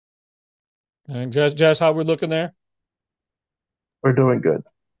And Josh, how we're looking there? We're doing good.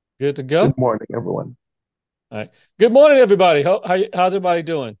 Good to Good go? morning, everyone. All right. Good morning, everybody. How's everybody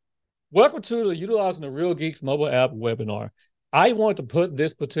doing? Welcome to the Utilizing the Real Geeks Mobile App webinar. I want to put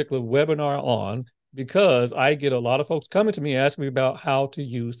this particular webinar on because I get a lot of folks coming to me asking me about how to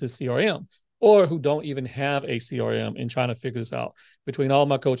use the CRM or who don't even have a CRM and trying to figure this out between all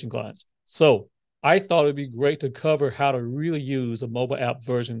my coaching clients. So I thought it'd be great to cover how to really use a mobile app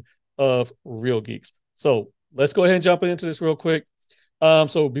version of Real Geeks. So let's go ahead and jump into this real quick.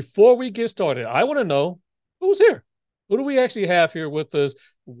 So before we get started, I want to know who's here. Who do we actually have here with us?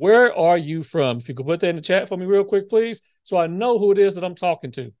 Where are you from? If you could put that in the chat for me real quick, please, so I know who it is that I'm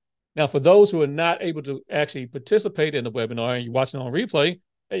talking to. Now, for those who are not able to actually participate in the webinar and you're watching on replay,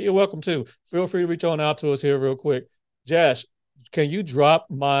 hey, you're welcome to. Feel free to reach on out to us here real quick. Josh, can you drop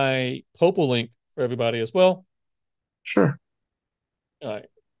my Popal link for everybody as well? Sure. All right,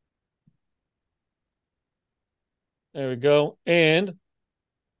 there we go. And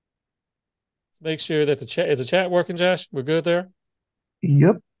make sure that the chat working, Josh. We're good there.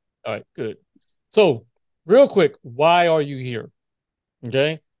 Yep. All right, good. So, real quick, why are you here?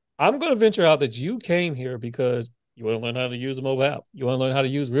 Okay. I'm going to venture out that you came here because you want to learn how to use a mobile app. You want to learn how to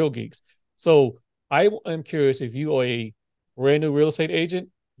use Real Geeks. So, I am curious if you are a brand new real estate agent,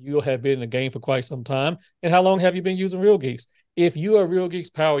 you have been in the game for quite some time. And how long have you been using Real Geeks? If you are a Real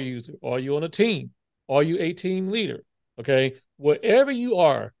Geeks power user, are you on a team? Are you a team leader? Okay. Whatever you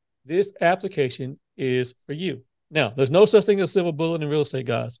are, this application is for you. Now, there's no such thing as silver bullet in real estate,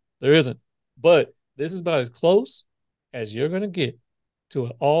 guys. There isn't. But this is about as close as you're going to get to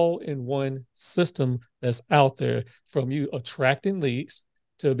an all-in-one system that's out there, from you attracting leads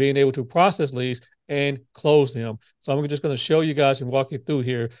to being able to process leads and close them. So I'm just going to show you guys and walk you through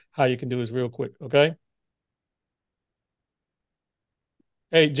here how you can do this real quick. Okay.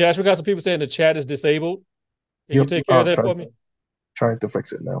 Hey, Josh, we got some people saying the chat is disabled. Can you Yep. take care of that for Trying me? trying to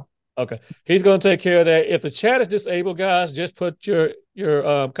fix it now. Okay. He's going to take care of that. If the chat is disabled, guys, just put your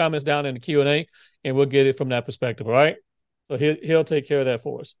comments down in the Q&A and we'll get it from that perspective. All right. So he'll take care of that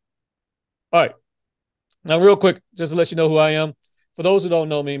for us. All right. Now, real quick, just to let you know who I am. For those who don't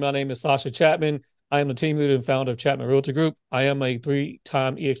know me, my name is Sascha Chatman. I am the team leader and founder of Chatman Realty Group. I am a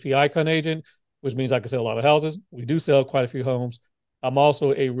 3-time EXP icon agent, which means I can sell a lot of houses. We do sell quite a few homes. I'm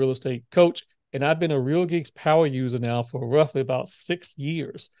also a real estate coach, and I've been a Real Geeks power user now for roughly about 6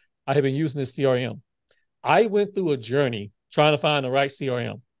 years. I have been using this CRM. I went through a journey trying to find the right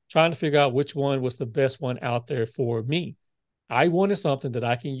CRM, trying to figure out which one was the best one out there for me. I wanted something that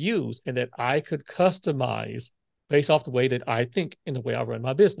I can use and that I could customize based off the way that I think and the way I run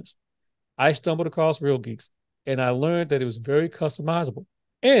my business. I stumbled across Real Geeks and I learned that it was very customizable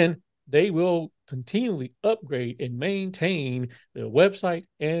and they will continually upgrade and maintain the website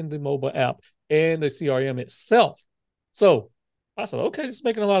and the mobile app and the CRM itself. So I said, okay, this is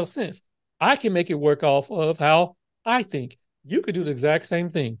making a lot of sense. I can make it work off of how I think. You could do the exact same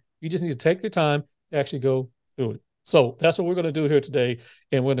thing. You just need to take your time to actually go through it. So that's what we're going to do here today.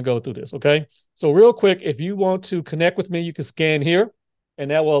 And we're going to go through this. Okay. So, real quick, if you want to connect with me, you can scan here and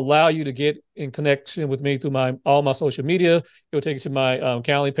that will allow you to get in connection with me through all my social media. It will take you to my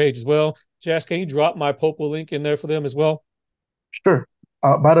Calendly page as well. Jess, can you drop my Popal link in there for them as well? Sure.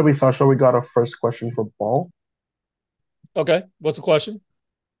 By the way, Sasha, we got a first question from Paul. Okay. What's the question?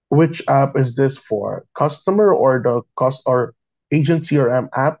 Which app is this for? Customer or the cost or agent CRM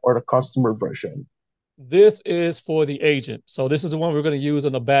app or the customer version? This is for the agent. So this is the one we're going to use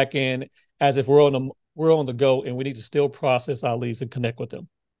on the back end as if we're on the go and we need to still process our leads and connect with them.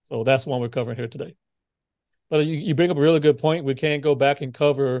 So that's the one we're covering here today. But you bring up a really good point. We can go back and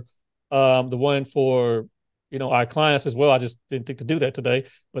cover the one for our clients as well. I just didn't think to do that today,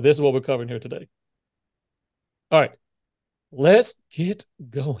 but this is what we're covering here today. All right, let's get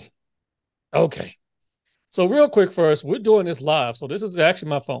going. Okay. So real quick first, we're doing this live. So this is actually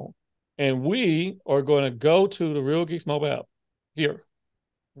my phone. And we are going to go to the Real Geeks mobile app here.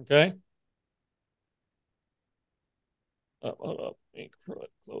 Okay. Hold up.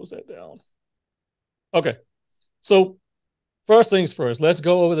 Close that down. Okay. So first things first, let's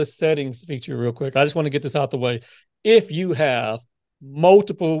go over the settings feature real quick. I just want to get this out the way. If you have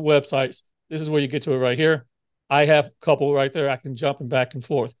multiple websites, this is where you get to it right here. I have a couple right there. I can jump back and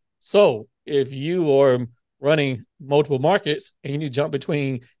forth. So if you are running multiple markets and you need to jump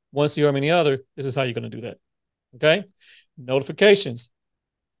between one CRM and the other, this is how you're going to do that. Okay. Notifications.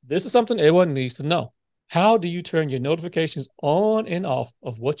 This is something everyone needs to know. How do you turn your notifications on and off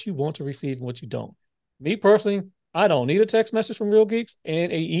of what you want to receive and what you don't? Me personally, I don't need a text message from Real Geeks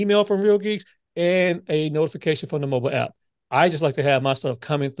and an email from Real Geeks and a notification from the mobile app. I just like to have my stuff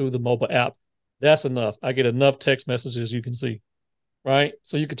coming through the mobile app. That's enough. I get enough text messages, you can see, right?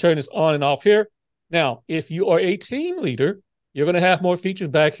 So you can turn this on and off here. Now, if you are a team leader, you're going to have more features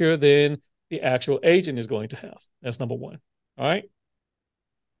back here than the actual agent is going to have. That's number one. All right.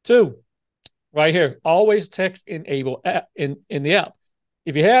 Two, right here, always text enable app in the app.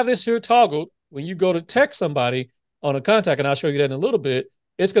 If you have this here toggled, when you go to text somebody on a contact, and I'll show you that in a little bit,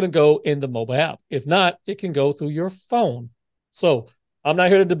 it's going to go in the mobile app. If not, it can go through your phone. So I'm not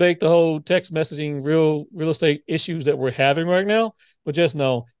here to debate the whole text messaging real estate issues that we're having right now, but just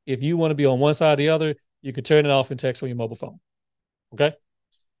know if you want to be on one side or the other, you can turn it off and text on your mobile phone. Okay.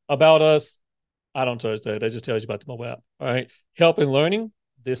 About us, I don't touch that. That just tells you about the mobile app. All right. Help and learning.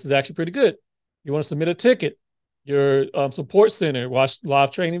 This is actually pretty good. You want to submit a ticket, your support center, watch live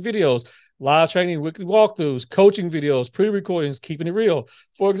training videos, live training, weekly walkthroughs, coaching videos, pre-recordings, keeping it real.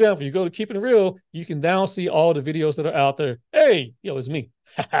 For example, you go to keeping it real, you can now see all the videos that are out there. Hey, it's me.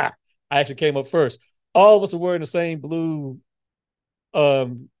 I actually came up first. All of us are wearing the same blue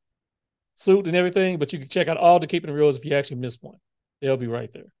suit and everything, but you can check out all the keeping it reals if you actually missed one. They'll be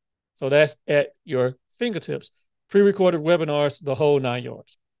right there. So that's at your fingertips. Pre-recorded webinars, the whole 9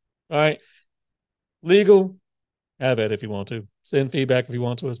 yards. All right. Legal, have it if you want to. Send feedback if you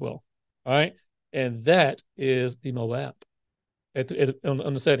want to as well. All right. And that is the mobile app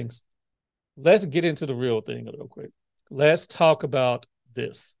on the settings. Let's get into the real thing real quick. Let's talk about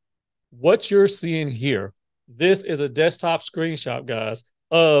this. What you're seeing here, this is a desktop screenshot, guys,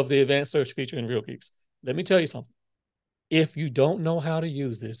 of the advanced search feature in Real Geeks. Let me tell you something. If you don't know how to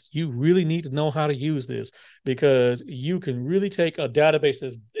use this, you really need to know how to use this, because you can really take a database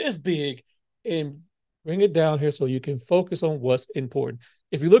that's this big and bring it down here so you can focus on what's important.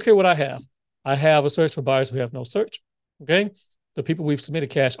 If you look here, what I have a search for buyers who have no search. Okay. The people we've submitted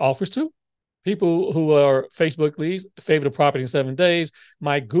cash offers to, people who are Facebook leads, favorite a property in 7 days,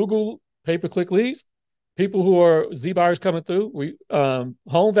 my Google pay-per-click leads, people who are Z buyers coming through,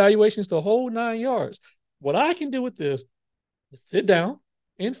 home valuations, the whole 9 yards. What I can do with this, sit down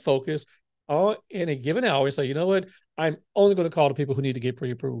and focus on in a given hour and say, you know what, I'm only going to call the people who need to get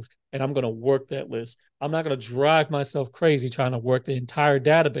pre-approved, and I'm going to work that list. I'm not going to drive myself crazy trying to work the entire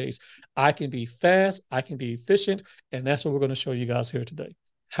database. I can be fast, I can be efficient, and that's what we're going to show you guys here today,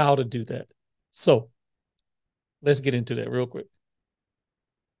 how to do that. So let's get into that real quick.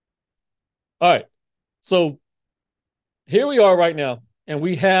 All right. So here we are right now, and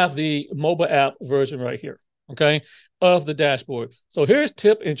we have the mobile app version right here, okay, of the dashboard. So here's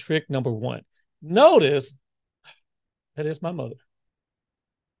tip and trick number one. Notice that is my mother.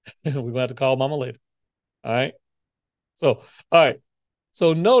 We're going to have to call mama later. All right. So, all right.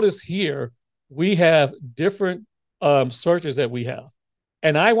 So notice here, we have different searches that we have.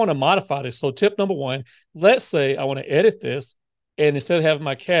 And I want to modify this. So tip number one, let's say I want to edit this. And instead of having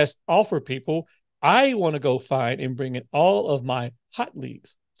my cash offer people, I want to go find and bring in all of my hot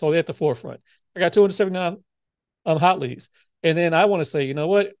leads. So they're at the forefront. I got 279 hot leads. And then I want to say, you know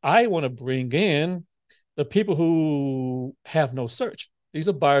what? I want to bring in the people who have no search. These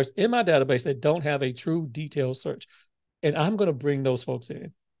are buyers in my database that don't have a true detailed search. And I'm going to bring those folks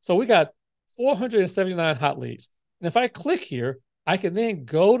in. So we got 479 hot leads. And if I click here, I can then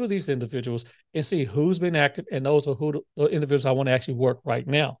go to these individuals and see who's been active, and those are who the individuals I want to actually work right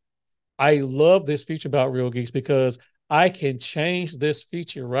now. I love this feature about Real Geeks because I can change this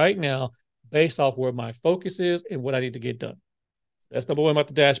feature right now based off where my focus is and what I need to get done. That's number one about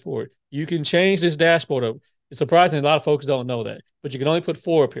the dashboard. You can change this dashboard up. It's surprising a lot of folks don't know that, but you can only put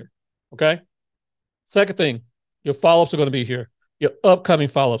 4 up here. Okay. Second thing, your follow-ups are going to be here. Your upcoming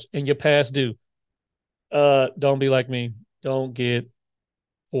follow-ups and your past due. Don't be like me. Don't get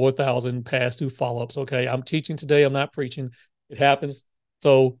 4,000 past due follow-ups. Okay. I'm teaching today. I'm not preaching. It happens.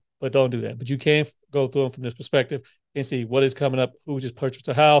 So, but don't do that. But you can go through them from this perspective and see what is coming up, who just purchased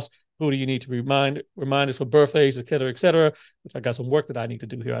a house, who do you need to remind us for birthdays, et cetera, which I got some work that I need to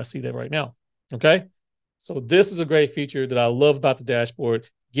do here. I see that right now. Okay. So this is a great feature that I love about the dashboard.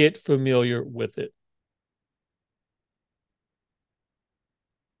 Get familiar with it.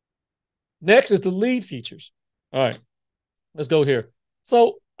 Next is the lead features. All right, let's go here.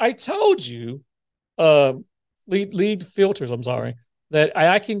 So I told you lead filters, I'm sorry, that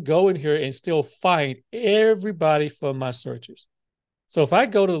I can go in here and still find everybody from my searches. So if I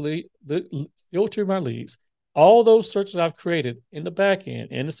go to filter my leads, all those searches I've created in the back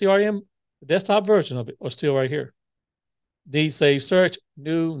end, in the CRM, the desktop version of it, are still right here. Need save search,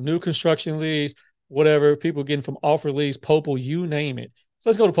 new construction leads, whatever, people getting from offer leads, Popal, you name it. So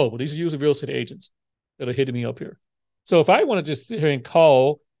let's go to Popal. These are usually real estate agents that are hitting me up here. So if I want to just sit here and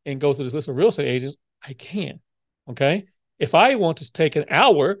call and go through this list of real estate agents, I can. Okay. If I want to take an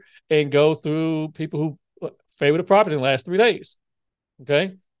hour and go through people who favor the property in the last 3 days,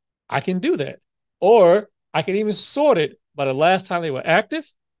 okay, I can do that. Or I can even sort it by the last time they were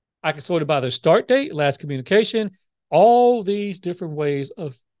active. I can sort it by their start date, last communication, all these different ways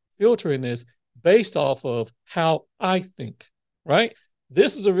of filtering this based off of how I think, right?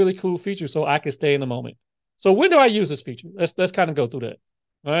 This is a really cool feature so I can stay in the moment. So when do I use this feature? Let's kind of go through that.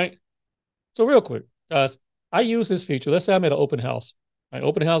 All right. So real quick, guys, I use this feature. Let's say I'm at an open house. Right?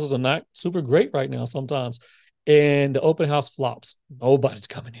 Open houses are not super great right now sometimes. And the open house flops. Nobody's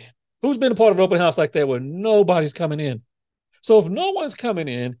coming in. Who's been a part of an open house like that where nobody's coming in? So if no one's coming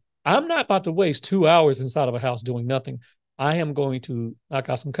in, I'm not about to waste 2 hours inside of a house doing nothing. I am going to knock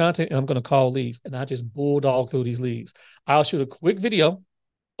out some content and I'm going to call leads. And I just bulldog through these leads. I'll shoot a quick video,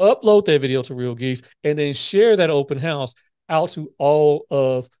 upload that video to Real Geeks, and then share that open house out to all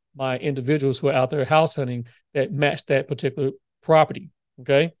of my individuals who are out there house hunting that match that particular property.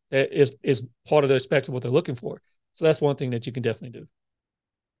 Okay. That is part of the specs of what they're looking for. So that's one thing that you can definitely do.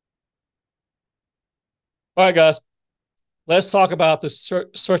 All right, guys, let's talk about the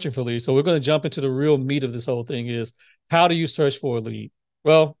searching for leads. So we're going to jump into the real meat of this whole thing is how do you search for a lead?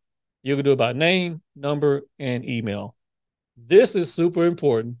 Well, you can do it by name, number, and email. This is super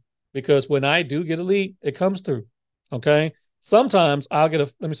important because when I do get a lead, it comes through. Okay. Sometimes I'll get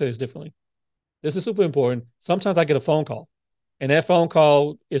let me say this differently. This is super important. Sometimes I get a phone call, and that phone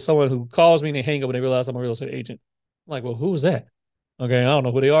call is someone who calls me and they hang up when they realize I'm a real estate agent. I'm like, well, who's that? Okay. I don't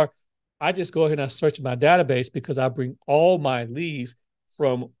know who they are. I just go ahead and I search my database because I bring all my leads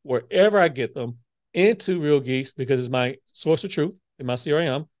from wherever I get them into Real Geeks because it's my source of truth in my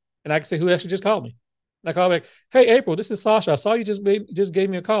CRM. And I can say who actually just called me. And I call back, hey, April, this is Sascha. I saw you just gave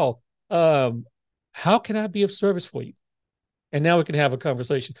me a call. How can I be of service for you? And now we can have a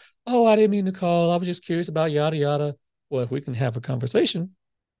conversation. Oh, I didn't mean to call. I was just curious about yada, yada. Well, if we can have a conversation,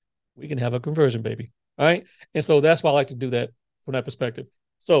 we can have a conversion, baby. All right. And so that's why I like to do that from that perspective.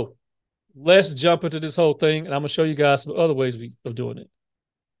 So let's jump into this whole thing. And I'm going to show you guys some other ways of doing it.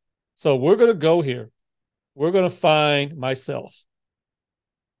 So we're going to go here. We're going to find myself.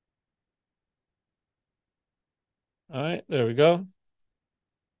 All right. There we go.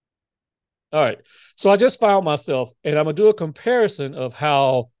 All right. So I just found myself, and I'm going to do a comparison of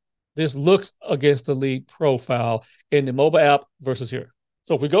how this looks against the lead profile in the mobile app versus here.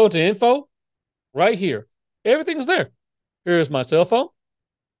 So if we go into info, right here, everything is there. Here's my cell phone,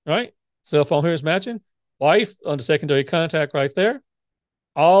 right? Cell phone here is matching. Wife under secondary contact right there.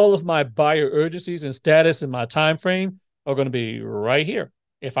 All of my buyer urgencies and status and my time frame are going to be right here.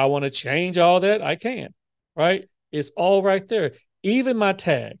 If I want to change all that, I can, right? It's all right there. Even my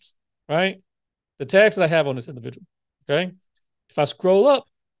tags, right? The tags that I have on this individual, okay? If I scroll up,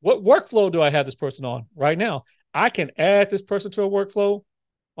 what workflow do I have this person on right now? I can add this person to a workflow,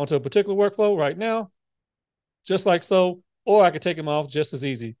 onto a particular workflow right now, just like so, or I can take them off just as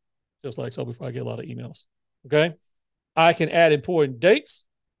easy, just like so before I get a lot of emails, okay? I can add important dates,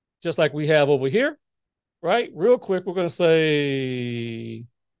 just like we have over here, right? Real quick, we're going to say,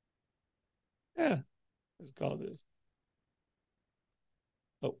 let's call this.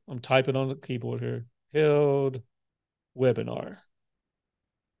 Oh, I'm typing on the keyboard here. Held webinar.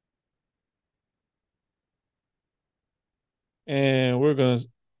 And we're going to,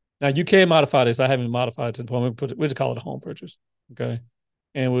 now you can modify this. I haven't modified it to the point. We'll just call it a home purchase. Okay.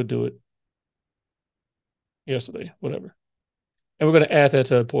 And we'll do it yesterday, whatever. And we're going to add that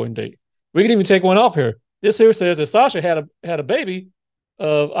to an important date. We can even take one off here. This here says that Sascha had a baby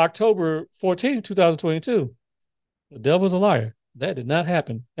of October 14, 2022. The devil's a liar. That did not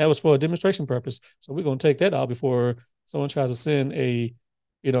happen. That was for a demonstration purpose. So we're going to take that out before someone tries to send a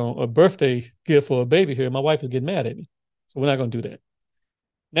birthday gift for a baby here. My wife is getting mad at me. So we're not going to do that.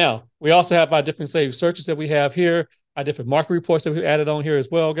 Now, we also have our different saved searches that we have here, our different market reports that we added on here as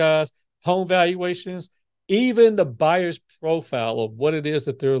well, guys, home valuations, even the buyer's profile of what it is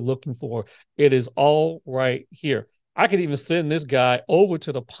that they're looking for. It is all right here. I could even send this guy over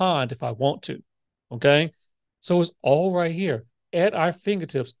to the pond if I want to, okay? So it's all right here at our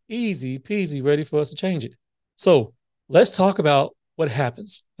fingertips, easy peasy, ready for us to change it. So let's talk about what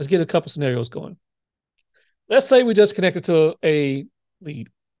happens. Let's get a couple scenarios going. Let's say we just connected to a lead.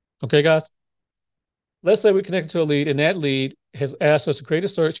 Okay, guys? Let's say we connected to a lead and that lead has asked us to create a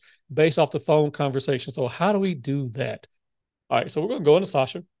search based off the phone conversation. So how do we do that? All right, so we're going to go into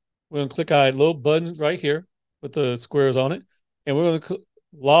Sascha. We're going to click our little button right here with the squares on it, and we're going to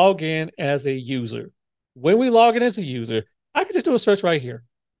log in as a user. When we log in as a user, I can just do a search right here.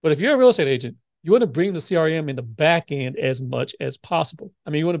 But if you're a real estate agent, you want to bring the CRM in the back end as much as possible. I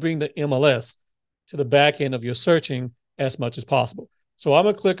mean, you want to bring the MLS to the back end of your searching as much as possible. So I'm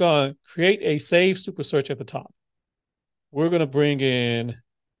going to click on create a save super search at the top. We're going to bring in,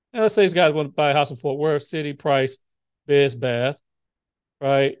 let's say these guys want to buy a house in Fort Worth, city, price, beds, bath,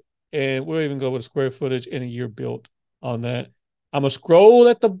 right? And we'll even go with square footage and a year built on that. I'm going to scroll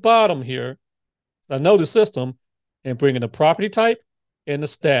at the bottom here. I know the system, and bring in the property type and the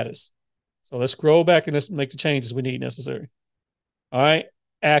status. So let's scroll back and let's make the changes we need necessary. All right.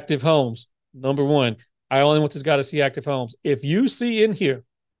 Active homes. Number one, I only want this guy to see active homes. If you see in here,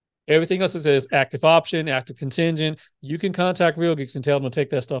 everything else that says active option, active contingent, you can contact Real Geeks and tell them to take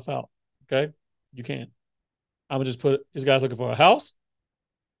that stuff out. Okay. You can. I'm going to just put this guy's looking for a house.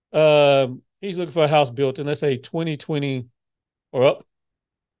 He's looking for a house built in, let's say 2020 or up.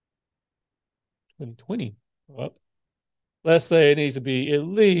 2020 or up. Let's say it needs to be at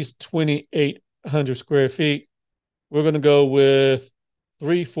least 2,800 square feet. We're going to go with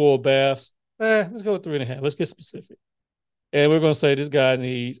 3 full baths. Let's go with 3.5. Let's get specific. And we're going to say this guy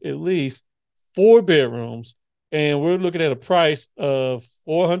needs at least 4 bedrooms. And we're looking at a price of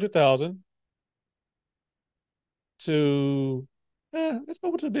 $400,000 to, let's go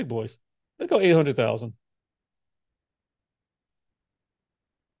with the big boys. Let's go $800,000.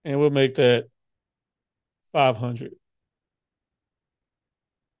 And we'll make that 500.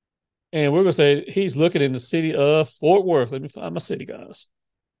 And we're going to say he's looking in the city of Fort Worth. Let me find my city, guys.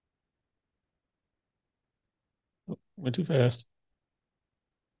 Went too fast.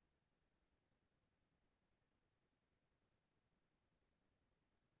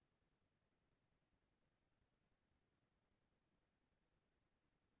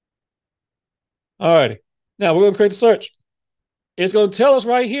 All righty. Now we're going to create the search. It's going to tell us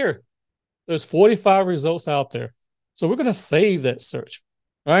right here. There's 45 results out there. So we're going to save that search.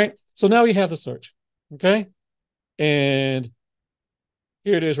 All right. So now we have the search. Okay. And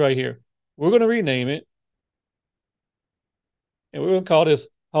here it is right here. We're going to rename it. And we're going to call this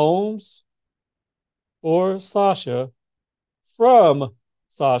Homes for Sascha from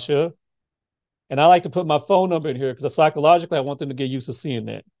Sascha. And I like to put my phone number in here because psychologically I want them to get used to seeing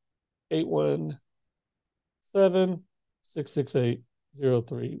that.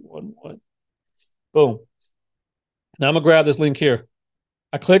 817-668-0311. Boom. Now I'm going to grab this link here.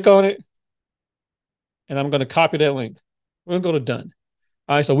 I click on it, and I'm going to copy that link. We're going to go to done.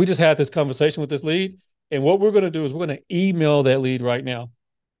 All right, so we just had this conversation with this lead, and what we're going to do is we're going to email that lead right now.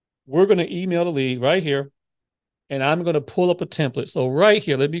 We're going to email the lead right here, and I'm going to pull up a template. So right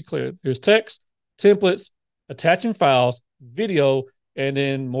here, let me be clear. There's text, templates, attaching files, video, and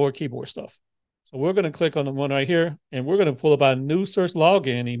then more keyboard stuff. So we're going to click on the one right here, and we're going to pull up our new search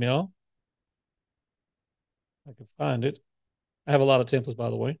login email. I can find it. I have a lot of templates, by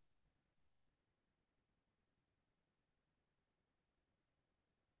the way.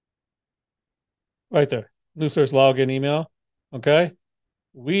 Right there. New search login email. Okay.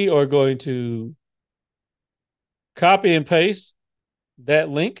 We are going to copy and paste that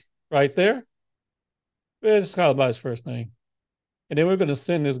link right there. Let's call it by his first name. And then we're going to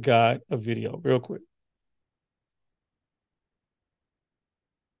send this guy a video real quick.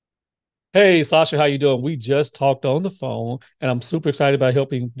 Hey, Sascha, how you doing? We just talked on the phone, and I'm super excited about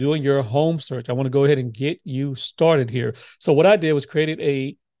helping doing your home search. I want to go ahead and get you started here. So what I did was created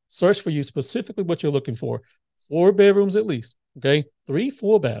a search for you, specifically what you're looking for. 4 bedrooms at least, okay? 3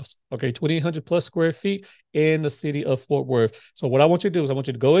 full baths, okay? 2,800 plus square feet in the city of Fort Worth. So what I want you to do is I want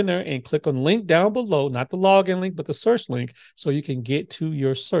you to go in there and click on the link down below, not the login link, but the search link, so you can get to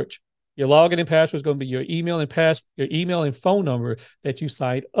your search. Your login and password is going to be your email and phone number that you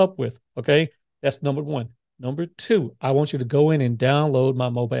signed up with. Okay. That's number 1. Number 2, I want you to go in and download my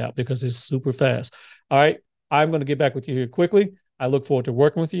mobile app because it's super fast. All right. I'm going to get back with you here quickly. I look forward to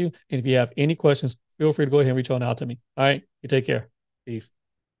working with you. And if you have any questions, feel free to go ahead and reach on out to me. All right. You take care. Peace.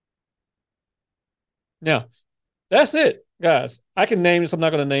 Now, that's it, guys. I can name this. I'm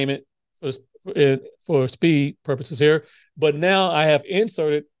not going to name it for speed purposes here. But now I have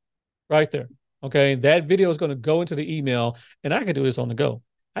inserted right there. Okay. That video is going to go into the email, and I can do this on the go.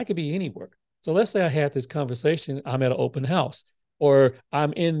 I could be anywhere. So let's say I had this conversation. I'm at an open house, or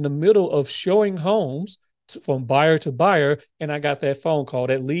I'm in the middle of showing homes from buyer to buyer, and I got that phone call.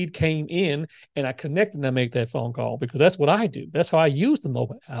 That lead came in, and I connected and I make that phone call because that's what I do. That's how I use the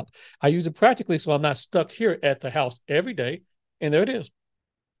mobile app. I use it practically so I'm not stuck here at the house every day. And there it is.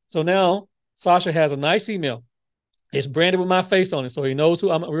 So now Sascha has a nice email. It's branded with my face on it, so he knows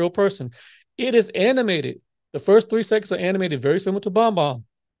who I'm, a real person. It is animated. The first 3 seconds are animated, very similar to BombBomb.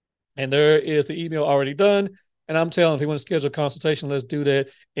 And there is the email already done. And I'm telling him, if you want to schedule a consultation, let's do that.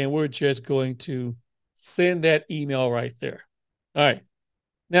 And we're just going to send that email right there. All right.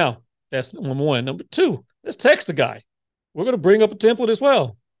 Now, that's number 1. Number 2, let's text the guy. we're going to bring up a template as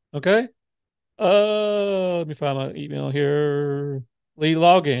well. Okay. Let me find my email here. Lead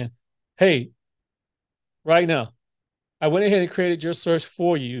login. Hey, right now, I went ahead and created your search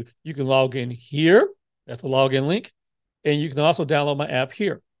for you. You can log in here. That's the login link. And you can also download my app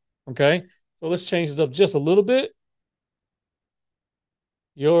here. Okay. So let's change this up just a little bit.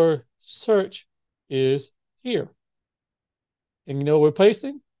 Your search is here. And you know what we're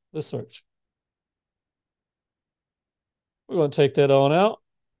pasting? The search. We're going to take that on out.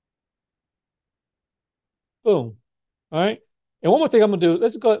 Boom. All right. And one more thing I'm going to do.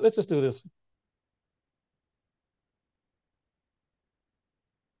 Let's just do this.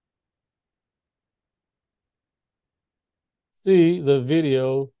 See the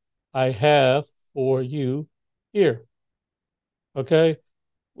video I have for you here. Okay.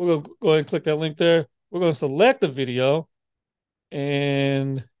 We're going to go ahead and click that link there. We're going to select the video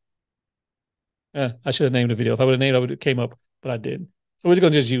and I should have named the video. If I would have named it, it would have came up, but I didn't. So we're just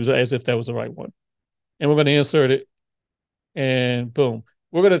going to just use it as if that was the right one. And we're going to insert it and boom.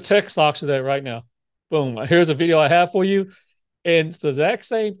 We're going to text Sascha that right now. Boom. Here's a video I have for you. And it's the exact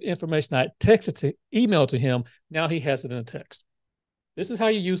same information I texted to email to him. Now he has it in a text. This is how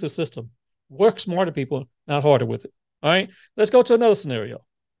you use the system. Work smarter, people, not harder with it. All right. Let's go to another scenario.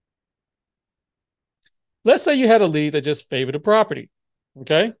 Let's say you had a lead that just favored a property.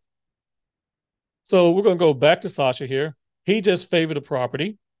 Okay. So we're going to go back to Sascha here. He just favored a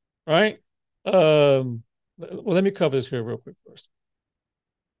property. Right. Well, let me cover this here real quick first.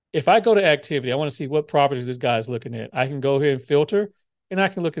 If I go to activity, I want to see what properties this guy's looking at. I can go here and filter and I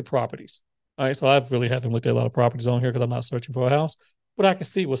can look at properties. All right. So I really haven't looked at a lot of properties on here because I'm not searching for a house, but I can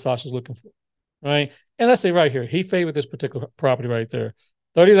see what Sascha's looking for. Right. And let's say right here, he favored this particular property right there,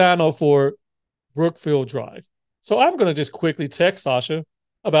 3904 Brookfield Drive. So I'm going to just quickly text Sascha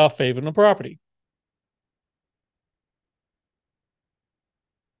about favoring the property.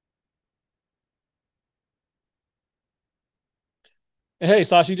 And hey,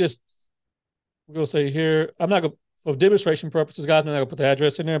 Sascha, we're going to say here, I'm not going to, for demonstration purposes, guys, I'm not going to put the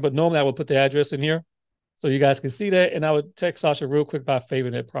address in there, but normally I would put the address in here so you guys can see that. And I would text Sascha real quick by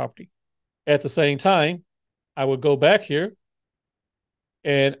favoring that property. At the same time, I would go back here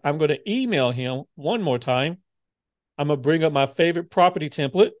and I'm going to email him one more time. I'm going to bring up my favorite property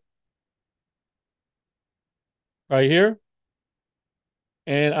template right here.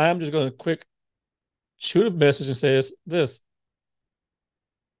 And I'm just going to quick shoot a message and says this.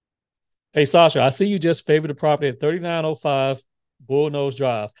 Hey, Sascha, I see you just favored the property at 3905 Bullnose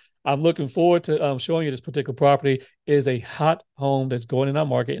Drive. I'm looking forward to showing you this particular property. It is a hot home that's going in our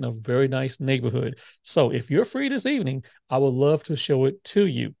market in a very nice neighborhood. So if you're free this evening, I would love to show it to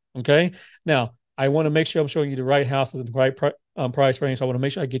you. Okay. Now, I want to make sure I'm showing you the right houses in the right price range. So I want to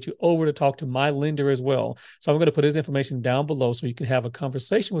make sure I get you over to talk to my lender as well. So I'm going to put his information down below so you can have a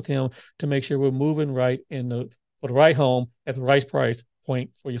conversation with him to make sure we're moving right for the right home at the right price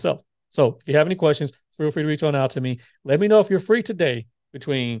point for yourself. So if you have any questions, feel free to reach on out to me. Let me know if you're free today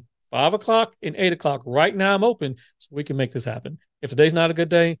between 5 o'clock and 8 o'clock. Right now I'm open so we can make this happen. If today's not a good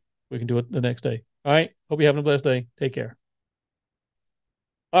day, we can do it the next day. All right. Hope you're having a blessed day. Take care.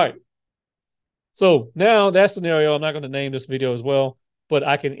 All right. So now that scenario, I'm not going to name this video as well, but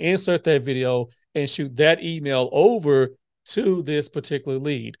I can insert that video and shoot that email over to this particular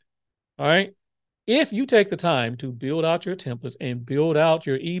lead. All right. If you take the time to build out your templates and build out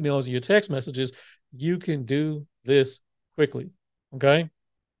your emails and your text messages, you can do this quickly. Okay.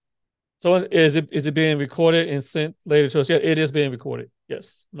 So is it being recorded and sent later to us? Yeah, it is being recorded.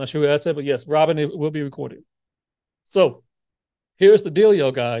 Yes. I'm not sure what I said, but yes, Robin, it will be recorded. So here's the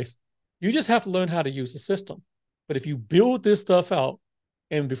dealio, guys. You just have to learn how to use the system. But if you build this stuff out,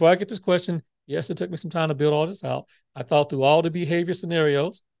 and before I get this question, yes, it took me some time to build all this out. I thought through all the behavior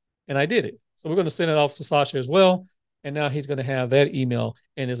scenarios, and I did it. So we're going to send it off to Sascha as well. And now he's going to have that email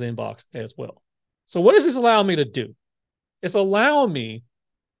in his inbox as well. So what does this allow me to do? It's allowing me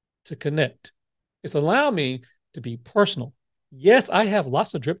to connect. It's allowing me to be personal. Yes, I have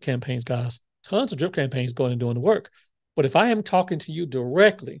lots of drip campaigns, guys, tons of drip campaigns going and doing the work. But if I am talking to you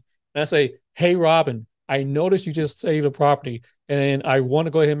directly and I say, hey, Robin, I noticed you just saved a property and I want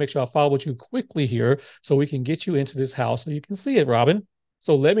to go ahead and make sure I follow with you quickly here so we can get you into this house so you can see it, Robin.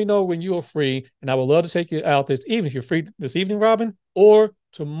 So let me know when you are free and I would love to take you out this evening. If you're free this evening, Robin, or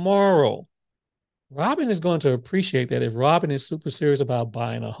tomorrow. Robin is going to appreciate that if Robin is super serious about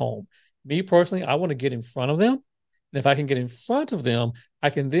buying a home. Me personally, I want to get in front of them. And if I can get in front of them,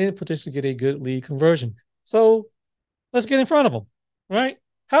 I can then potentially get a good lead conversion. So let's get in front of them, right?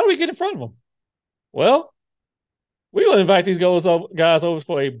 How do we get in front of them? Well, we're going to invite these guys over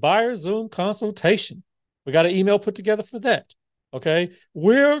for a buyer Zoom consultation. We got an email put together for that. Okay.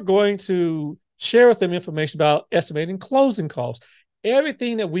 We're going to share with them information about estimating closing costs,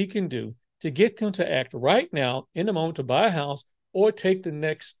 everything that we can do to get them to act right now in the moment to buy a house or take the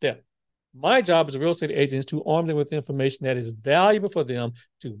next step. My job as a real estate agent is to arm them with information that is valuable for them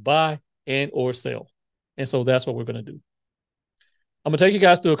to buy and or sell. And so that's what we're going to do. I'm going to take you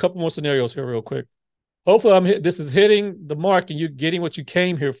guys through a couple more scenarios here real quick. Hopefully this is hitting the mark and you're getting what you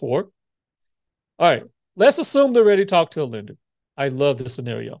came here for. All right, let's assume they're ready to talk to a lender. I love this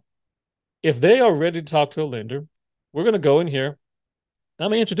scenario. If they are ready to talk to a lender, we're going to go in here. I'm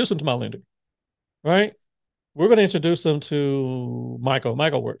going to introduce them to my lender, right? We're going to introduce them to Michael.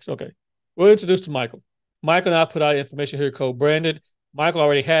 Michael works. Okay. We'll introduce to Michael. Michael and I put out information here co-branded. Michael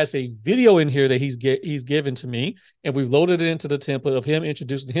already has a video in here that he's given to me, and we've loaded it into the template of him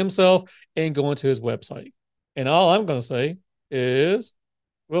introducing himself and going to his website. And all I'm going to say is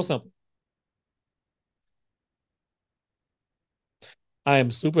real simple. I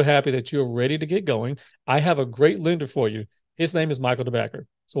am super happy that you're ready to get going. I have a great lender for you. His name is Michael DeBacker.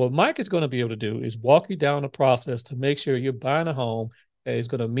 So what Mike is going to be able to do is walk you down the process to make sure you're buying a home that is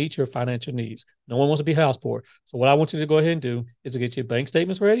going to meet your financial needs. No one wants to be house poor. So what I want you to go ahead and do is to get your bank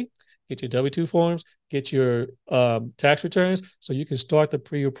statements ready, get your W-2 forms, get your tax returns so you can start the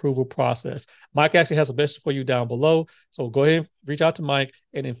pre-approval process. Mike actually has a message for you down below. So go ahead and reach out to Mike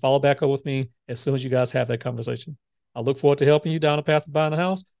and then follow back up with me as soon as you guys have that conversation. I look forward to helping you down the path of buying a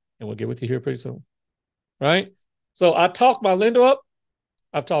house, and we'll get with you here pretty soon. Right? So I talked my lender up.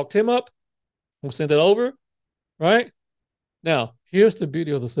 I've talked him up. We'll send it over. Right? Now, here's the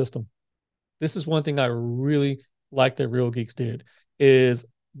beauty of the system. This is one thing I really like that Real Geeks did is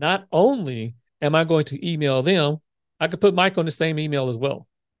not only am I going to email them, I could put Mike on the same email as well.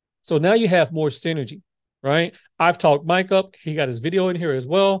 So now you have more synergy, right? I've talked Mike up. He got his video in here as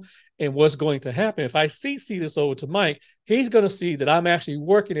well. And what's going to happen if I CC this over to Mike, he's going to see that I'm actually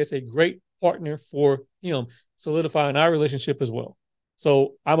working as a great partner for him, solidifying our relationship as well.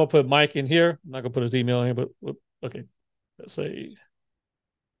 So I'm going to put Mike in here. I'm not going to put his email in, but okay. Let's say,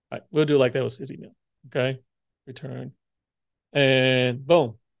 all right, we'll do it like that was his email. Okay. Return. And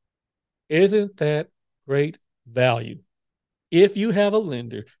boom. Isn't that great value? If you have a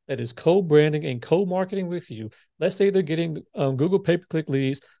lender that is co-branding and co-marketing with you, let's say they're getting Google pay-per-click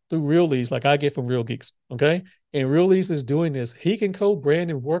leads through Real Leads, like I get from Real Geeks, okay? And Real Leads is doing this. He can co-brand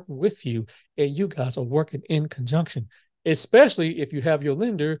and work with you, and you guys are working in conjunction, especially if you have your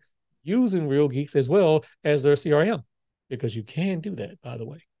lender using Real Geeks as well as their CRM, because you can do that, by the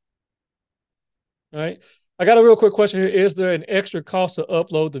way. All right? I got a real quick question here. Is there an extra cost to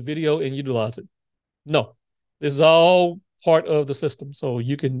upload the video and utilize it? No. This is all part of the system. So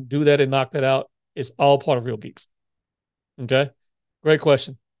you can do that and knock that out. It's all part of Real Geeks. Okay. Great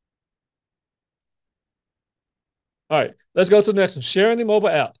question. All right. Let's go to the next one. Sharing the mobile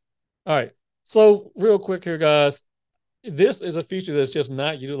app. All right. So real quick here, guys, this is a feature that's just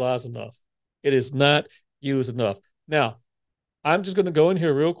not utilized enough. It is not used enough. Now, I'm just going to go in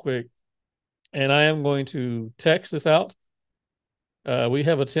here real quick and I am going to text this out. We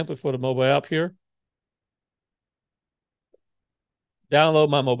have a template for the mobile app here. Download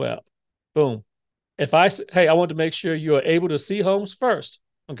my mobile app. Boom. If I say, hey, I want to make sure you are able to see homes first,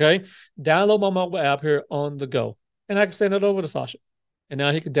 okay? Download my mobile app here on the go. And I can send it over to Sascha. And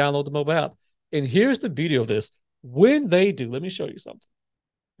now he can download the mobile app. And here's the beauty of this. When they do, let me show you something.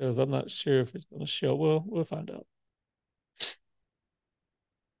 Because I'm not sure if it's going to show. Well, we'll find out.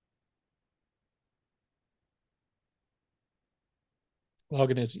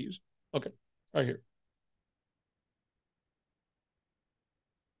 Login as a user. Okay, right here.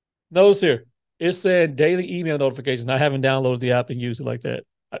 Notice here, it said daily email notifications. I haven't downloaded the app and used it like that.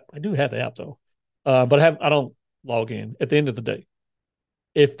 I do have the app though, but I don't log in. At the end of the day,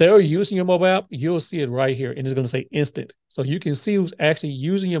 if they're using your mobile app, you'll see it right here, and it's going to say instant. So you can see who's actually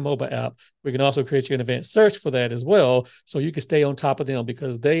using your mobile app. We can also create you an advanced search for that as well, so you can stay on top of them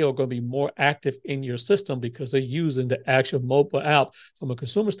because they are going to be more active in your system because they're using the actual mobile app from a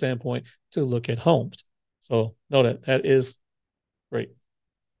consumer standpoint to look at homes. So know that is great.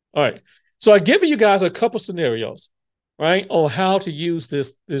 All right. So I've given you guys a couple scenarios, right, on how to use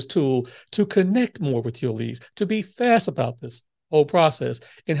this tool to connect more with your leads, to be fast about this whole process,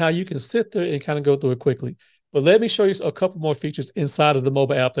 and how you can sit there and kind of go through it quickly. But let me show you a couple more features inside of the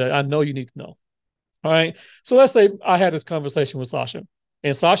mobile app that I know you need to know. All right. So let's say I had this conversation with Sascha,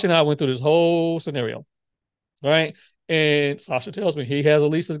 and Sascha and I went through this whole scenario. All right. And Sascha tells me he has a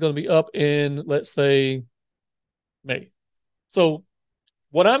lease that's going to be up in, let's say, May. So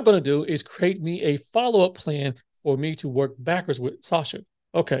what I'm going to do is create me a follow-up plan for me to work backwards with Sascha.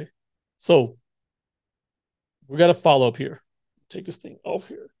 Okay. So We got a follow up here. Take this thing off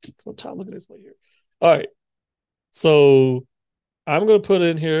here. No time looking this way here. All right. So I'm going to put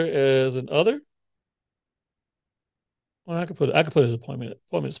in here as an other. Well, I could put it as appointment.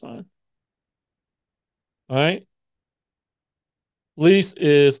 Appointment is fine. All right. Lease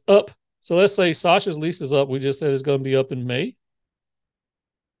is up. So let's say Sasha's lease is up. We just said it's going to be up in May.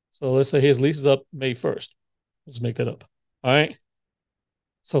 So let's say his lease is up May 1st. Let's make that up. All right.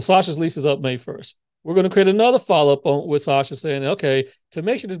 So Sasha's lease is up May 1st. We're going to create another follow-up on with Sasha saying, okay, to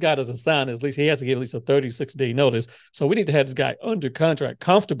make sure this guy doesn't sign his lease, he has to give at least a 36-day notice. So we need to have this guy under contract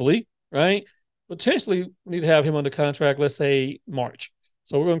comfortably, right? Potentially, we need to have him under contract, let's say March.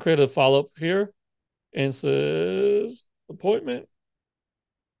 So we're going to create a follow-up here and says appointment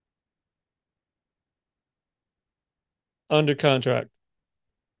under contract.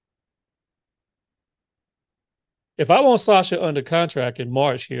 If I want Sasha under contract in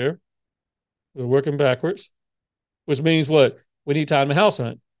March here, we're working backwards, which means what? We need time to house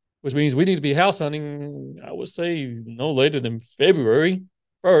hunt, which means we need to be house hunting, I would say, no later than February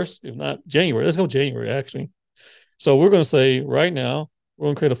 1st, if not January. Let's go January, actually. So we're going to say right now, we're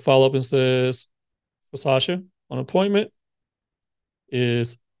going to create a follow-up and says, for Sasha, on appointment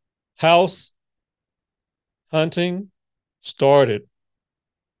is house hunting started.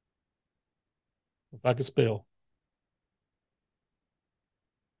 If I could spell.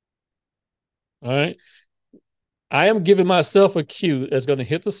 All right. I am giving myself a cue that's going to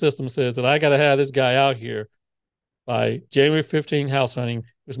hit the system, says that I got to have this guy out here by January 15 house hunting,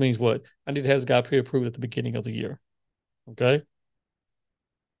 which means what? I need to have this guy pre-approved at the beginning of the year. Okay. I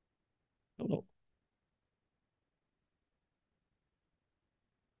don't know.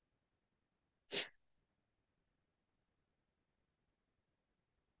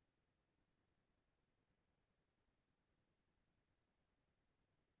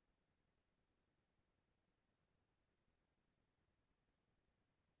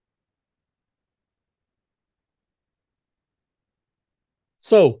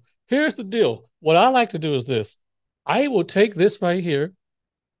 So here's the deal. What I like to do is this. I will take this right here,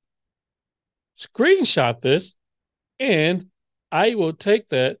 screenshot this, and I will take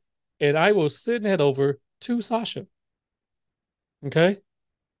that and I will send that over to Sasha. Okay.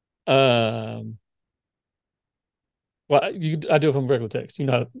 Um, well, I do it from regular text. You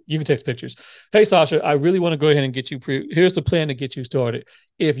know, you can text pictures. Hey, Sasha, I really want to go ahead and get you here's the plan to get you started.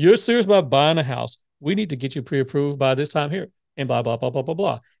 If you're serious about buying a house, we need to get you pre-approved by this time here and blah, blah, blah, blah, blah,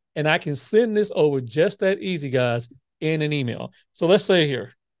 blah. And I can send this over just that easy, guys, in an email. So let's say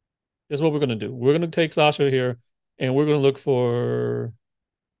here, this is what we're going to do. We're going to take Sasha here and we're going to look for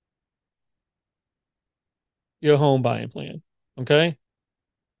your home buying plan. Okay.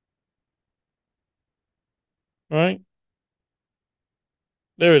 All right.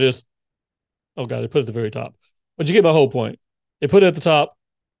 There it is. Oh, God, they put it at the very top. But you get my whole point. They put it at the top.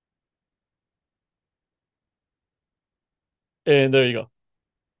 And there you go.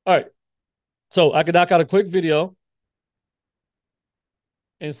 All right. So I could knock out a quick video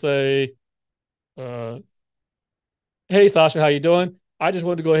and say, uh, hey, Sasha, how you doing? I just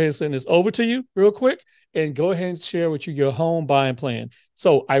wanted to go ahead and send this over to you real quick and go ahead and share with you your home buying plan.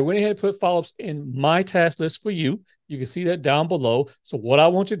 So I went ahead and put follow-ups in my task list for you. You can see that down below. So what I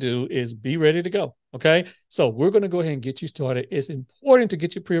want you to do is be ready to go. Okay. So we're going to go ahead and get you started. It's important to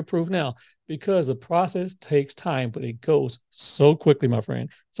get you pre-approved now because the process takes time, but it goes so quickly, my friend.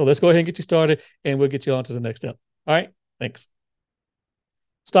 So let's go ahead and get you started and we'll get you on to the next step. All right. Thanks.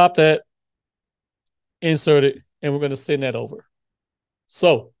 Stop that, insert it, and we're going to send that over.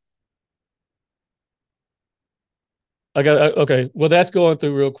 So I got okay. Well, that's going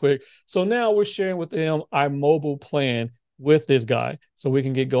through real quick. So now we're sharing with them our mobile plan with this guy, so we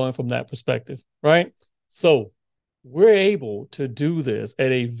can get going from that perspective, right? So we're able to do this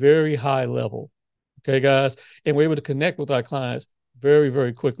at a very high level, okay, guys, and we're able to connect with our clients very,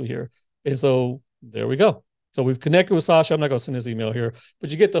 very quickly here. And so there we go. So we've connected with Sasha. I'm not going to send this email here, but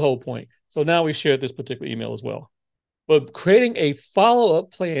you get the whole point. So now we shared this particular email as well. But creating a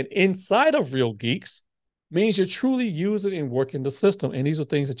follow-up plan inside of Real Geeks means you're truly using and working the system. And these are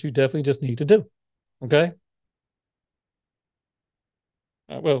things that you definitely just need to do. Okay.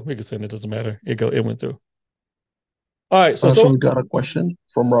 Well, we can send it. Doesn't matter. It went through. All right. So We got a question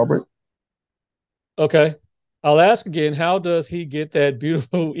from Robert. okay. I'll ask again. How does he get that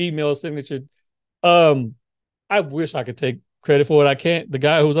beautiful email signature? I wish I could take credit for it. I can't. The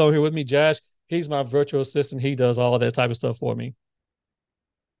guy who's over here with me, Josh, he's my virtual assistant. He does all of that type of stuff for me.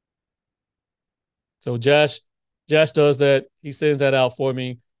 So Josh does that. He sends that out for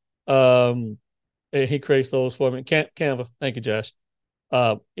me. And he creates those for me. Canva. Thank you, Josh.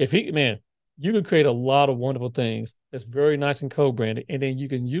 If he, man, you can create a lot of wonderful things that's very nice and co-branded, and then you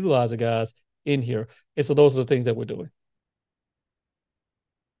can utilize the guys in here. And so those are the things that we're doing.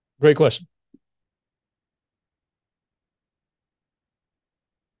 Great question.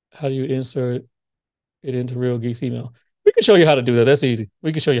 How do you insert it into Real Geeks email? We can show you how to do that. That's easy.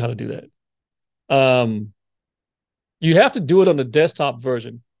 We can show you how to do that. You have to do it on the desktop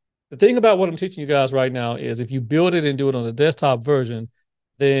version. The thing about what I'm teaching you guys right now is if you build it and do it on the desktop version,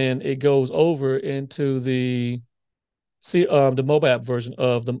 then it goes over into the mobile app version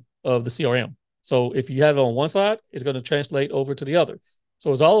of the CRM. So if you have it on one side, it's going to translate over to the other.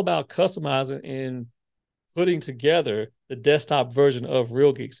 So it's all about customizing and putting together the desktop version of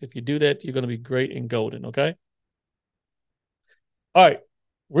Real Geeks. If you do that, you're going to be great and golden. Okay. All right.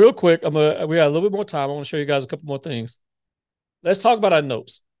 Real quick, we got a little bit more time. I want to show you guys a couple more things. Let's talk about our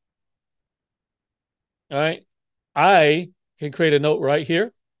notes. All right. I can create a note right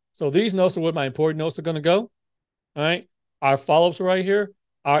here. So these notes are where my important notes are going to go. All right. Our follow-ups are right here.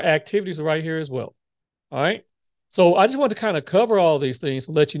 Our activities are right here as well. All right. So I just want to kind of cover all these things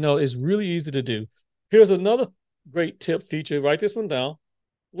to let you know it's really easy to do. Here's another great tip feature. Write this one down.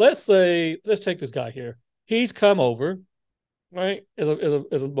 Let's take this guy here. He's come over, right, as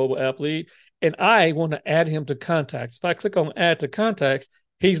a mobile app lead, and I want to add him to contacts. If I click on add to contacts,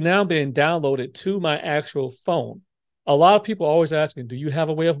 he's now been downloaded to my actual phone. A lot of people are always asking, do you have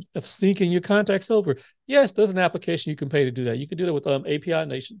a way of syncing your contacts over? Yes, there's an application you can pay to do that. You can do that with API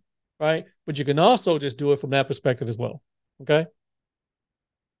Nation, right? But you can also just do it from that perspective as well. Okay.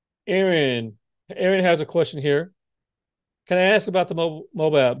 Aaron has a question here. Can I ask about the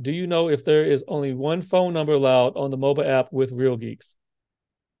mobile app? Do you know if there is only one phone number allowed on the mobile app with Real Geeks?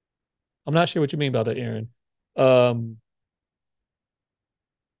 I'm not sure what you mean by that, Aaron. Let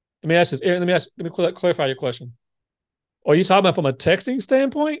me ask this, Aaron. Let me clarify your question. Are you talking about from a texting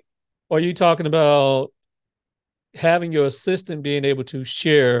standpoint? Or are you talking about having your assistant being able to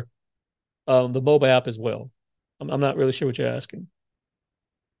share the mobile app as well? I'm not really sure what you're asking.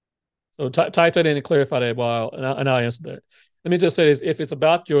 So type that in and clarify that and I'll answer that. Let me just say this. If it's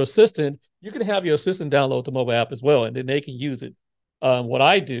about your assistant, you can have your assistant download the mobile app as well, and then they can use it. What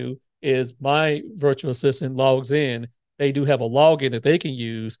I do is my virtual assistant logs in. They do have a login that they can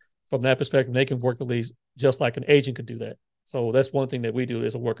use from that perspective. They can work the leads just like an agent could do that. So that's one thing that we do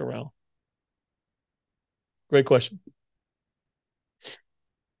as a workaround. Great question.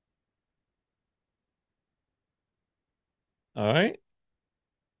 All right.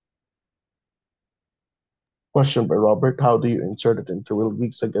 Question by Robert. How do you insert it into Real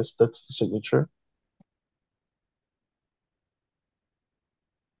Geeks? I guess that's the signature.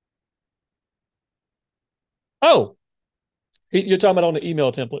 Oh, you're talking about on the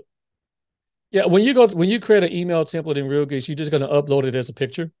email template. Yeah, when you create an email template in Real Geeks, you're just going to upload it as a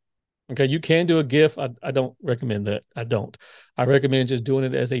picture. Okay, you can do a GIF. I don't recommend that. I don't. I recommend just doing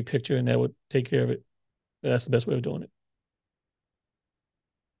it as a picture, and that would take care of it. That's the best way of doing it.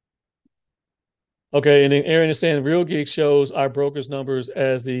 Okay, and then Aaron is saying Real Geek shows our broker's numbers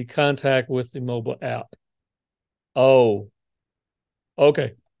as the contact with the mobile app. Oh,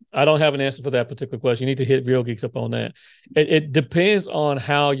 okay. I don't have an answer for that particular question. You need to hit Real Geeks up on that. It depends on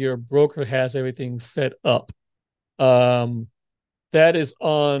how your broker has everything set up. That is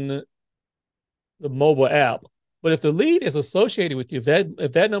on the mobile app. But if the lead is associated with you, if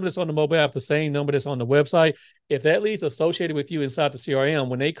that number that's on the mobile app, the same number that's on the website, if that lead's associated with you inside the CRM,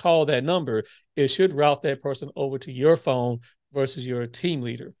 when they call that number, it should route that person over to your phone versus your team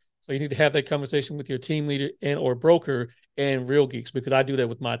leader. So you need to have that conversation with your team leader and or broker and Real Geeks, because I do that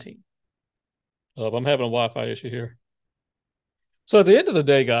with my team. I'm having a Wi-Fi issue here. So at the end of the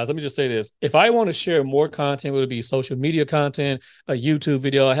day, guys, let me just say this. If I want to share more content, whether it be social media content, a YouTube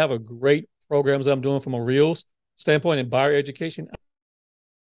video, I have a great programs that I'm doing from a Reels standpoint in buyer education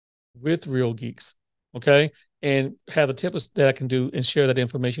with Real Geeks, okay? And have a template that I can do and share that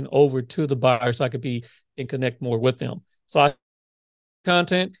information over to the buyer so I could be and connect more with them. So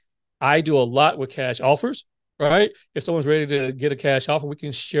I do a lot with cash offers, right? If someone's ready to get a cash offer, we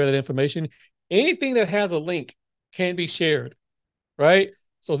can share that information. Anything that has a link can be shared, right?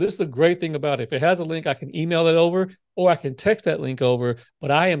 So this is the great thing about it. If it has a link, I can email it over or I can text that link over, but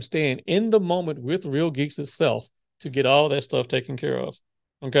I am staying in the moment with Real Geeks itself to get all that stuff taken care of,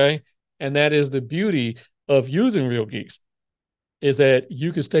 okay? And that is the beauty of using Real Geeks, is that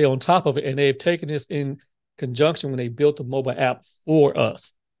you can stay on top of it, and they've taken this in conjunction when they built the mobile app for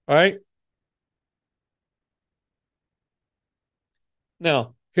us, all right?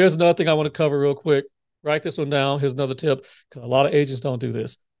 Now, here's another thing I want to cover real quick. Write this one down. Here's another tip, because a lot of agents don't do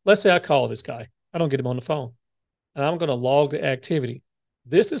this. Let's say I call this guy. I don't get him on the phone, and I'm going to log the activity.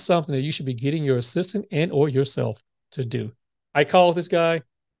 This is something that you should be getting your assistant and or yourself to do. I called this guy.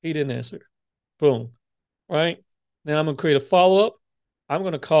 He didn't answer. Boom. Right? Now I'm going to create a follow-up. I'm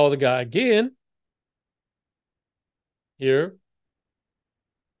going to call the guy again here.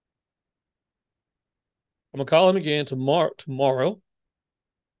 I'm going to call him again tomorrow.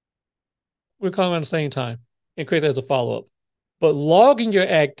 We'll call him at the same time and create that as a follow-up. But logging your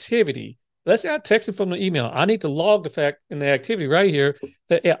activity, let's say I texted from the email. I need to log the fact in the activity right here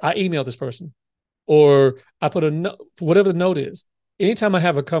that I emailed this person or I put a note, whatever the note is. Anytime I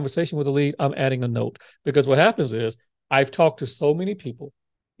have a conversation with a lead, I'm adding a note because what happens is I've talked to so many people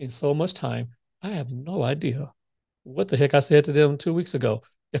in so much time, I have no idea what the heck I said to them 2 weeks ago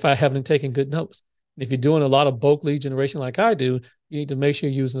if I haven't taken good notes. And if you're doing a lot of bulk lead generation like I do, you need to make sure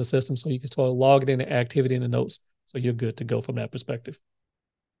you're using the system so you can start logging in the activity in the notes. So you're good to go from that perspective.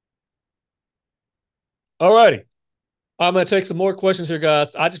 All righty. I'm going to take some more questions here,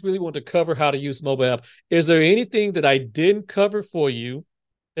 guys. I just really want to cover how to use mobile app. Is there anything that I didn't cover for you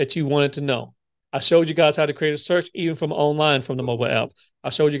that you wanted to know? I showed you guys how to create a search even from online from the mobile app. I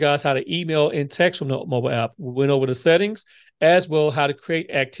showed you guys how to email and text from the mobile app. We went over the settings as well, how to create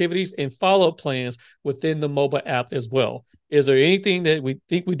activities and follow-up plans within the mobile app as well. Is there anything that we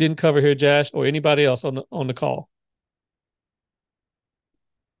think we didn't cover here, Josh, or anybody else on the call?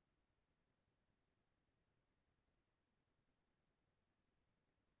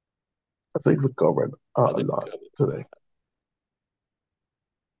 I think we covered I a think we lot covered. today.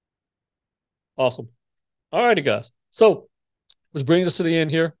 Awesome. All righty, guys. So, which brings us to the end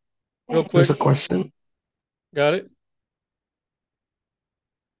here, real There's quick. a question. Got it?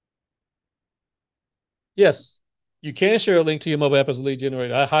 Yes. You can share a link to your mobile app as a lead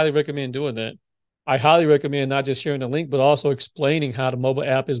generator. I highly recommend doing that. I highly recommend not just sharing the link, but also explaining how the mobile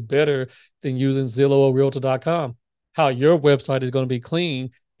app is better than using Zillow or Realtor.com. How your website is going to be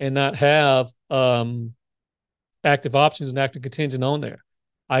clean and not have active options and active contingent on there.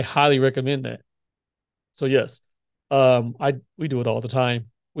 I highly recommend that. So yes, we do it all the time.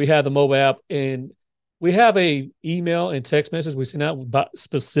 We have the mobile app and we have a email and text message we send out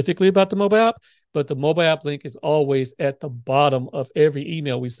specifically about the mobile app, but the mobile app link is always at the bottom of every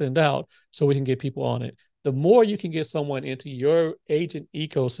email we send out so we can get people on it. The more you can get someone into your agent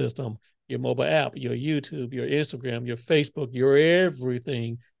ecosystem, your mobile app, your YouTube, your Instagram, your Facebook, your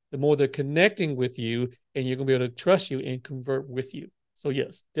everything, the more they're connecting with you and you're going to be able to trust you and convert with you. So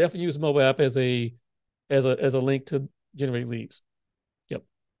yes, definitely use the mobile app as a link to generate leads. Yep.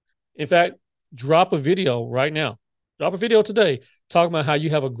 In fact, drop a video right now. Drop a video today talking about how you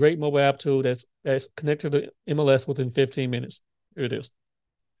have a great mobile app tool that's connected to MLS within 15 minutes. Here it is.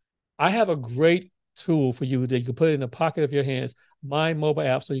 I have a great tool for you that you can put in the pocket of your hands, my mobile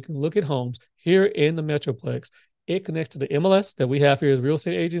app, so you can look at homes here in the Metroplex. It connects to the MLS that we have here as real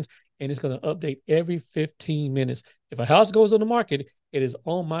estate agents, and it's going to update every 15 minutes. If a house goes on the market, it is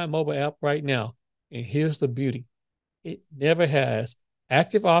on my mobile app right now. And here's the beauty. It never has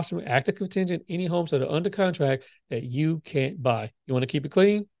active option, active contingent, any homes that are under contract that you can't buy. You want to keep it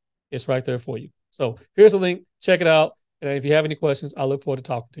clean? It's right there for you. So here's the link. Check it out. And if you have any questions, I look forward to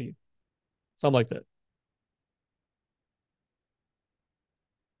talking to you. Something like that.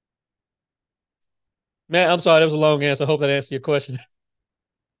 Man, I'm sorry. That was a long answer. I hope that answered your question.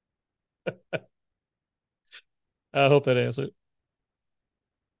 I hope that answered.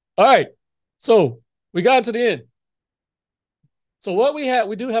 All right. So we got to the end. So what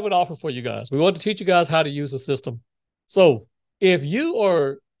we do have an offer for you guys. We want to teach you guys how to use the system. So if you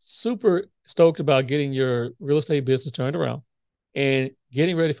are super stoked about getting your real estate business turned around and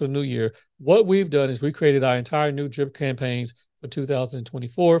getting ready for the new year, what we've done is we created our entire new drip campaigns for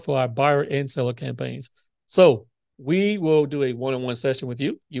 2024 for our buyer and seller campaigns. So we will do a one-on-one session with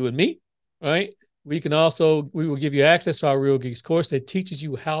you and me, right? We will give you access to our Real Geeks course that teaches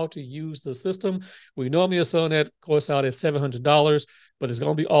you how to use the system. We normally are selling that course out at $700, but it's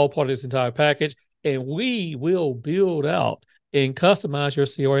going to be all part of this entire package. And we will build out and customize your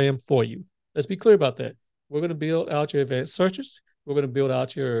CRM for you. Let's be clear about that. We're going to build out your advanced searches. We're going to build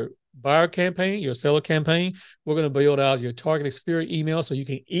out your buyer campaign, your seller campaign. We're going to build out your target sphere email so you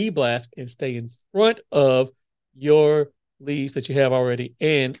can e-blast and stay in front of your leads that you have already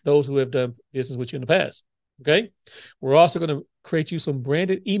and those who have done business with you in the past. Okay. We're also going to create you some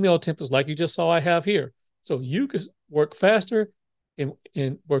branded email templates like you just saw I have here. So you can work faster and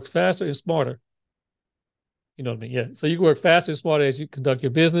work faster and smarter. You know what I mean? Yeah. So you can work faster and smarter as you conduct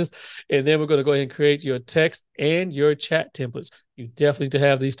your business. And then we're going to go ahead and create your text and your chat templates. You definitely need to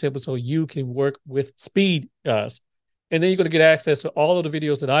have these templates so you can work with speed, guys. And then you're going to get access to all of the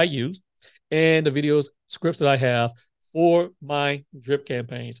videos that I use and the videos scripts that I have for my drip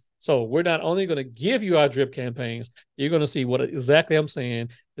campaigns. So we're not only going to give you our drip campaigns, you're going to see what exactly I'm saying,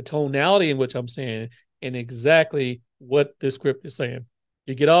 the tonality in which I'm saying, and exactly what the script is saying.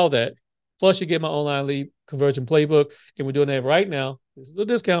 You get all that. Plus, you get my online lead conversion playbook, and we're doing that right now. This is a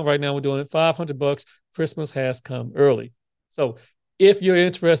discount right now. We're doing it $500. Christmas has come early. So if you're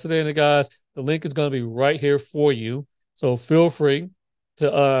interested in it, guys, the link is going to be right here for you. So feel free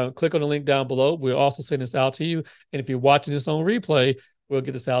to click on the link down below. We'll also send this out to you. And if you're watching this on replay, we'll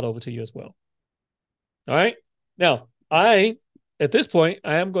get this out over to you as well. All right. Now, at this point,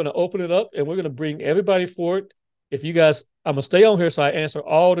 I am going to open it up and we're going to bring everybody forward. If you guys, I'm going to stay on here so I answer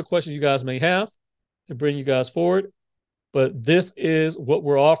all the questions you guys may have to bring you guys forward. But this is what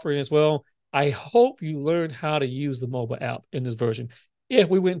we're offering as well. I hope you learned how to use the mobile app in this version. If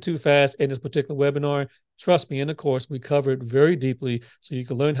we went too fast in this particular webinar, trust me, in the course, we covered very deeply so you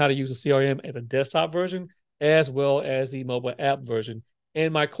can learn how to use the CRM at a desktop version as well as the mobile app version.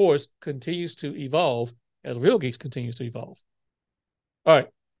 And my course continues to evolve as Real Geeks continues to evolve. All right.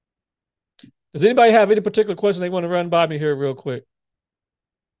 Does anybody have any particular question they want to run by me here real quick?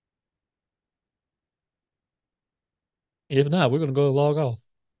 If not, we're going to go log off.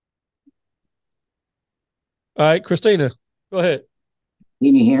 All right, Christina, go ahead.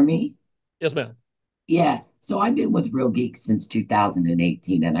 Can you hear me? Yes, ma'am. Yeah. So I've been with Real Geeks since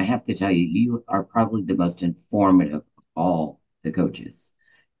 2018, and I have to tell you, you are probably the most informative of all the coaches.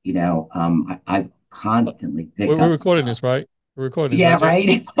 You know, I constantly pick up. We're recording this, right? We're recording this. Yeah,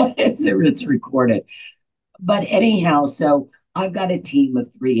 right. It's recorded. But anyhow, so I've got a team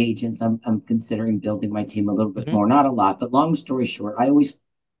of 3 agents. I'm considering building my team a little bit more, not a lot, but long story short,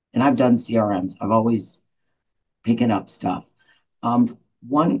 and I've done CRMs. I've always picking up stuff.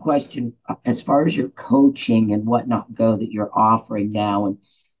 One question, as far as your coaching and whatnot go that you're offering now,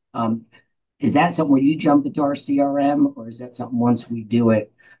 and is that something where you jump into our CRM, or is that something once we do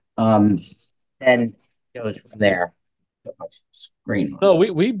it, then it goes from there? Screen. No,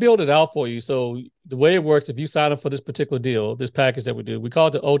 we build it out for you. So the way it works, if you sign up for this particular deal, this package that we do, we call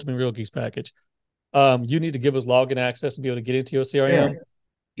it the Ultimate Real Geeks package. You need to give us login access to be able to get into your CRM.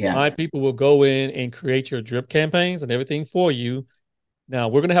 Yeah. My people will go in and create your drip campaigns and everything for you. Now,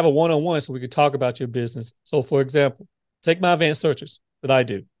 we're going to have a one-on-one so we can talk about your business. So, for example, take my advanced searches that I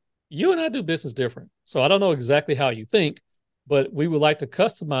do. You and I do business different. So I don't know exactly how you think, but we would like to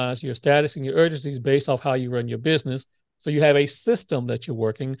customize your status and your urgencies based off how you run your business. So you have a system that you're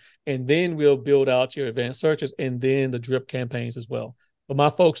working, and then we'll build out your advanced searches and then the drip campaigns as well. But my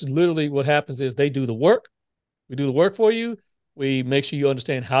folks, literally what happens is they do the work. We do the work for you. We make sure you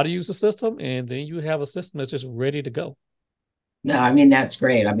understand how to use the system, and then you have a system that's just ready to go. No, I mean, that's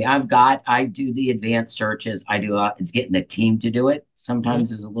great. I mean, I do the advanced searches. It's getting the team to do it.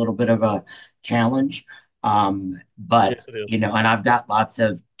 Sometimes is a little bit of a challenge. But, yes, it is. You know, and I've got lots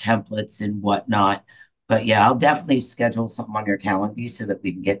of templates and whatnot. But yeah, I'll definitely schedule something on your calendar so that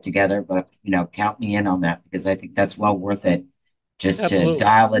we can get together. But, you know, count me in on that because I think that's well worth it just Absolutely. to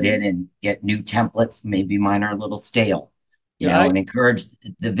dial it in and get new templates. Maybe mine are a little stale. You know, and encourage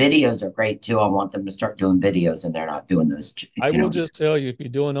the videos are great too. I want them to start doing videos and they're not doing those. I will just tell you, if you're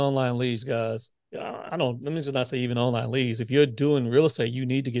doing online leads, guys, let me just not say even online leads. If you're doing real estate, you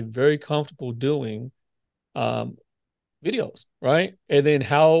need to get very comfortable doing videos, right? And then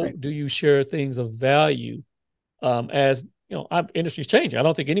how do you share things of value as, you know, our industry's changing. I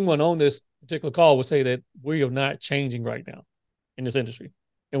don't think anyone on this particular call would say that we are not changing right now in this industry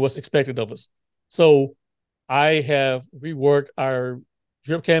and what's expected of us. So I have reworked our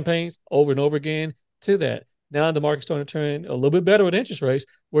drip campaigns over and over again to that. Now the market's starting to turn a little bit better with interest rates.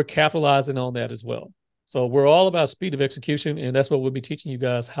 We're capitalizing on that as well. So we're all about speed of execution, and that's what we'll be teaching you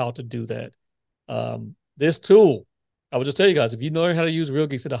guys how to do that. This tool, I would just tell you guys, if you know how to use Real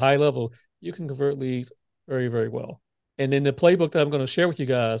Geeks at a high level, you can convert leads very, very well. And then the playbook that I'm going to share with you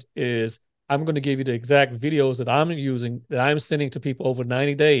guys is I'm going to give you the exact videos that I'm using, that I'm sending to people over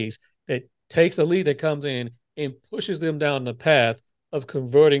 90 days that takes a lead that comes in and pushes them down the path of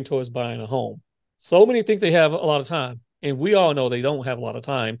converting towards buying a home. So many think they have a lot of time, and we all know they don't have a lot of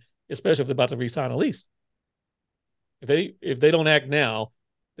time, especially if they're about to re-sign a lease. If they don't act now,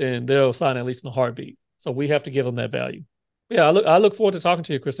 then they'll sign a lease in a heartbeat. So we have to give them that value. Yeah, I look forward to talking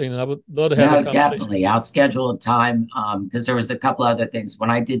to you, Christine, and I would love to have that conversation. Definitely. I'll schedule a time because there was a couple other things.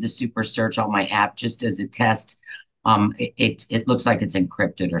 When I did the super search on my app just as a test, it looks like it's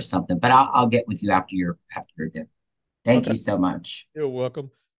encrypted or something. But I'll get with you after you're done. Thank you so much. You're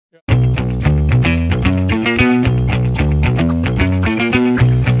welcome.